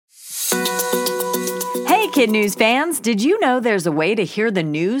Kid News fans, did you know there's a way to hear the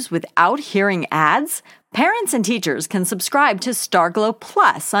news without hearing ads? Parents and teachers can subscribe to Starglow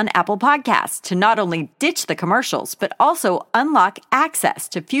Plus on Apple Podcasts to not only ditch the commercials, but also unlock access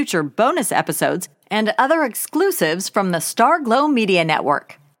to future bonus episodes and other exclusives from the Starglow Media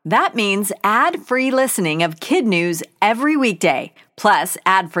Network. That means ad-free listening of Kid News every weekday, plus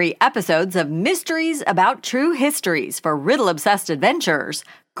ad-free episodes of Mysteries About True Histories for riddle-obsessed adventurers,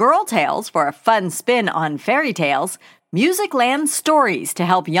 Girl Tales for a fun spin on fairy tales, Musicland Stories to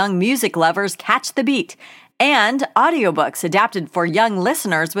help young music lovers catch the beat, and audiobooks adapted for young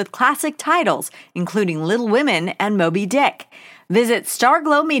listeners with classic titles, including Little Women and Moby Dick. Visit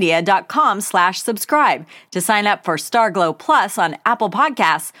starglowmedia.com/subscribe to sign up for Starglow Plus on Apple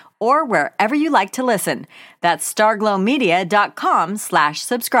Podcasts or wherever you like to listen. That's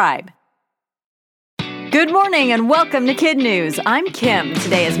starglowmedia.com/subscribe. Good morning and welcome to Kid News. I'm Kim.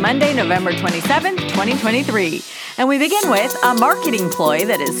 Today is Monday, November 27th, 2023. And we begin with a marketing ploy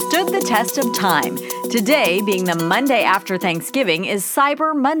that has stood the test of time. Today, being the Monday after Thanksgiving, is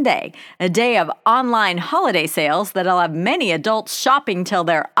Cyber Monday, a day of online holiday sales that'll have many adults shopping till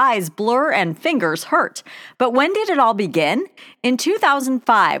their eyes blur and fingers hurt. But when did it all begin? In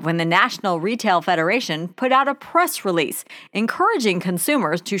 2005, when the National Retail Federation put out a press release encouraging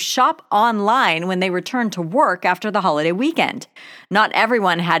consumers to shop online when they returned to work after the holiday weekend. Not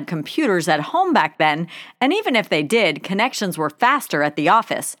everyone had computers at home back then, and even if they did, connections were faster at the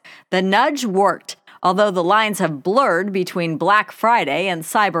office. The nudge worked. Although the lines have blurred between Black Friday and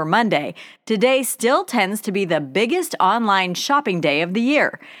Cyber Monday, today still tends to be the biggest online shopping day of the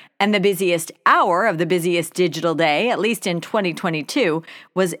year. And the busiest hour of the busiest digital day, at least in 2022,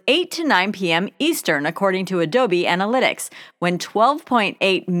 was 8 to 9 p.m. Eastern, according to Adobe Analytics, when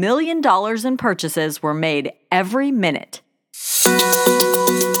 $12.8 million in purchases were made every minute.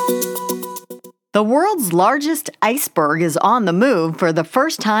 The world's largest iceberg is on the move for the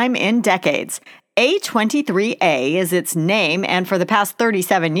first time in decades. A23A is its name, and for the past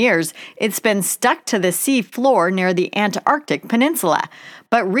 37 years, it's been stuck to the sea floor near the Antarctic Peninsula.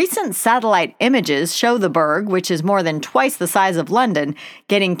 But recent satellite images show the berg, which is more than twice the size of London,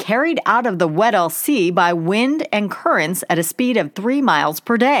 getting carried out of the Weddell Sea by wind and currents at a speed of 3 miles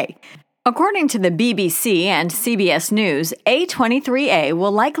per day. According to the BBC and CBS News, A23A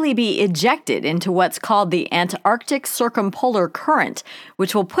will likely be ejected into what's called the Antarctic Circumpolar Current,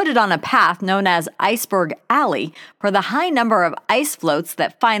 which will put it on a path known as Iceberg Alley for the high number of ice floats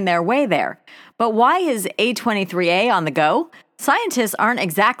that find their way there. But why is A23A on the go? Scientists aren't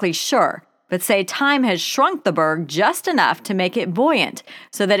exactly sure, but say time has shrunk the berg just enough to make it buoyant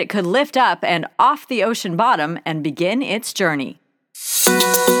so that it could lift up and off the ocean bottom and begin its journey.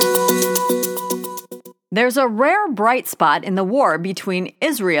 There's a rare bright spot in the war between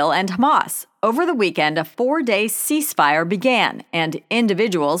Israel and Hamas. Over the weekend, a 4-day ceasefire began, and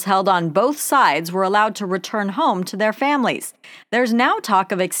individuals held on both sides were allowed to return home to their families. There's now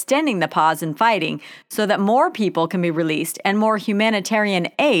talk of extending the pause in fighting so that more people can be released and more humanitarian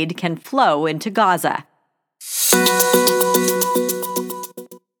aid can flow into Gaza.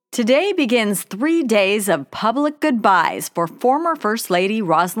 Today begins 3 days of public goodbyes for former First Lady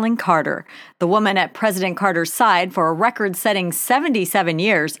Rosalynn Carter. The woman at President Carter's side for a record-setting 77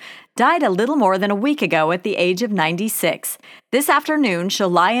 years died a little more than a week ago at the age of 96. This afternoon, she'll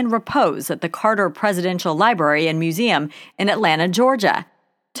lie in repose at the Carter Presidential Library and Museum in Atlanta, Georgia.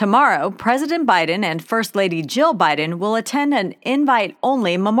 Tomorrow, President Biden and First Lady Jill Biden will attend an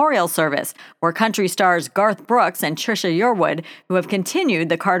invite-only memorial service where country stars Garth Brooks and Trisha Yearwood, who have continued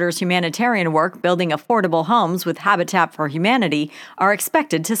the Carter's humanitarian work building affordable homes with Habitat for Humanity, are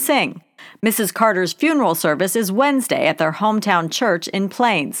expected to sing. Mrs. Carter's funeral service is Wednesday at their hometown church in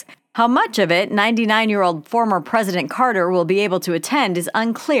Plains. How much of it 99-year-old former President Carter will be able to attend is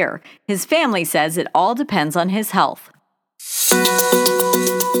unclear. His family says it all depends on his health.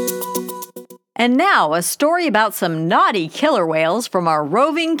 And now, a story about some naughty killer whales from our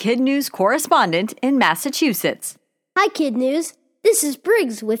roving Kid News correspondent in Massachusetts. Hi, Kid News. This is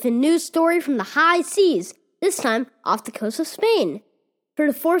Briggs with a news story from the high seas, this time off the coast of Spain. For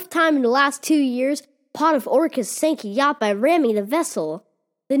the 4th time in the last 2 years, a pod of orcas sank a yacht by ramming the vessel.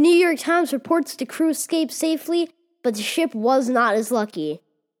 The New York Times reports the crew escaped safely, but the ship was not as lucky.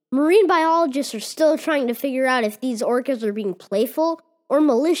 Marine biologists are still trying to figure out if these orcas are being playful or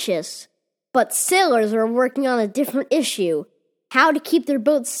malicious. But sailors are working on a different issue: how to keep their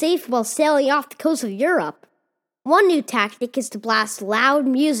boats safe while sailing off the coast of Europe. One new tactic is to blast loud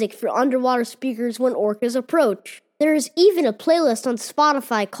music through underwater speakers when orcas approach. There is even a playlist on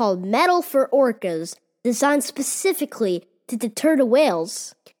Spotify called Metal for Orcas, designed specifically to deter the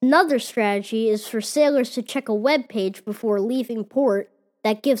whales. Another strategy is for sailors to check a web page before leaving port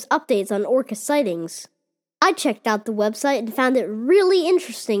that gives updates on orca sightings. I checked out the website and found it really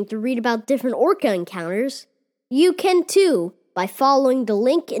interesting to read about different orca encounters. You can too, by following the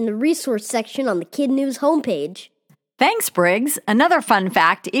link in the resource section on the Kid News homepage. Thanks, Briggs. Another fun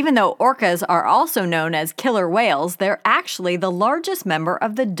fact, even though orcas are also known as killer whales, they're actually the largest member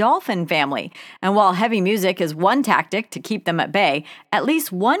of the dolphin family. And while heavy music is one tactic to keep them at bay, at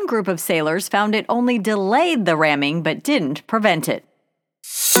least one group of sailors found it only delayed the ramming but didn't prevent it.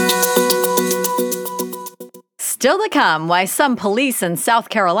 Still to come, why some police in South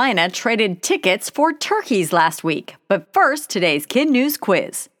Carolina traded tickets for turkeys last week. But first, today's Kid News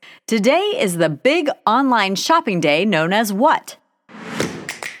quiz. Today is the big online shopping day known as what?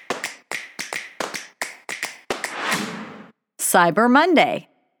 Cyber Monday.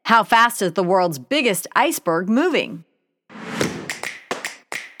 How fast is the world's biggest iceberg moving?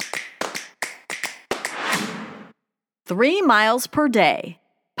 Three miles per day.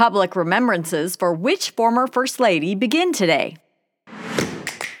 Public remembrances for which former First Lady begin today?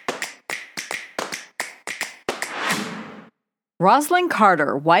 Rosalynn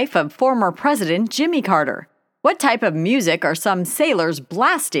Carter, wife of former President Jimmy Carter. What type of music are some sailors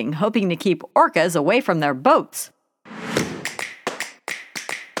blasting, hoping to keep orcas away from their boats?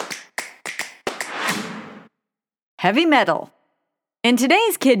 Heavy metal. In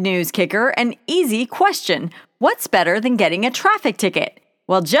today's Kid News Kicker, an easy question. What's better than getting a traffic ticket?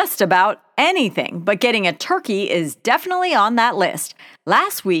 Well, just about anything, but getting a turkey is definitely on that list.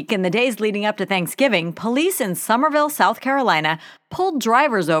 Last week, in the days leading up to Thanksgiving, police in Summerville, South Carolina, pulled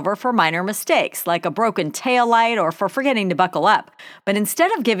drivers over for minor mistakes, like a broken taillight or for forgetting to buckle up. But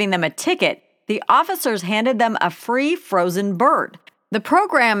instead of giving them a ticket, the officers handed them a free frozen bird. The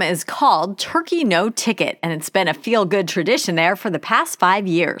program is called Turkey No Ticket, and it's been a feel-good tradition there for the past 5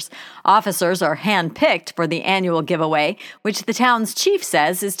 years. Officers are hand-picked for the annual giveaway, which the town's chief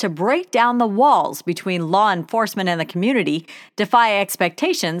says is to break down the walls between law enforcement and the community, defy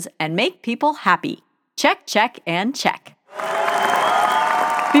expectations, and make people happy. Check, check, and check.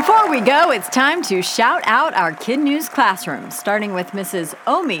 Before we go, it's time to shout out our Kid News classroom, starting with Mrs.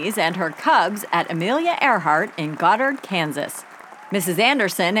 Omies and her cubs at Amelia Earhart in Goddard, Kansas. Mrs.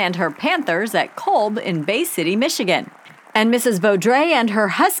 Anderson and her Panthers at Kolb in Bay City, Michigan. And Mrs. Vaudrey and her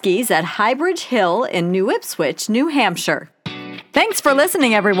Huskies at Highbridge Hill in New Ipswich, New Hampshire. Thanks for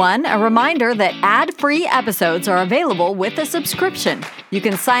listening, everyone. A reminder that ad-free episodes are available with a subscription. You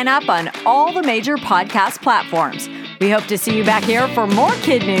can sign up on all the major podcast platforms. We hope to see you back here for more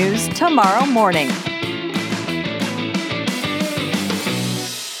Kid News tomorrow morning.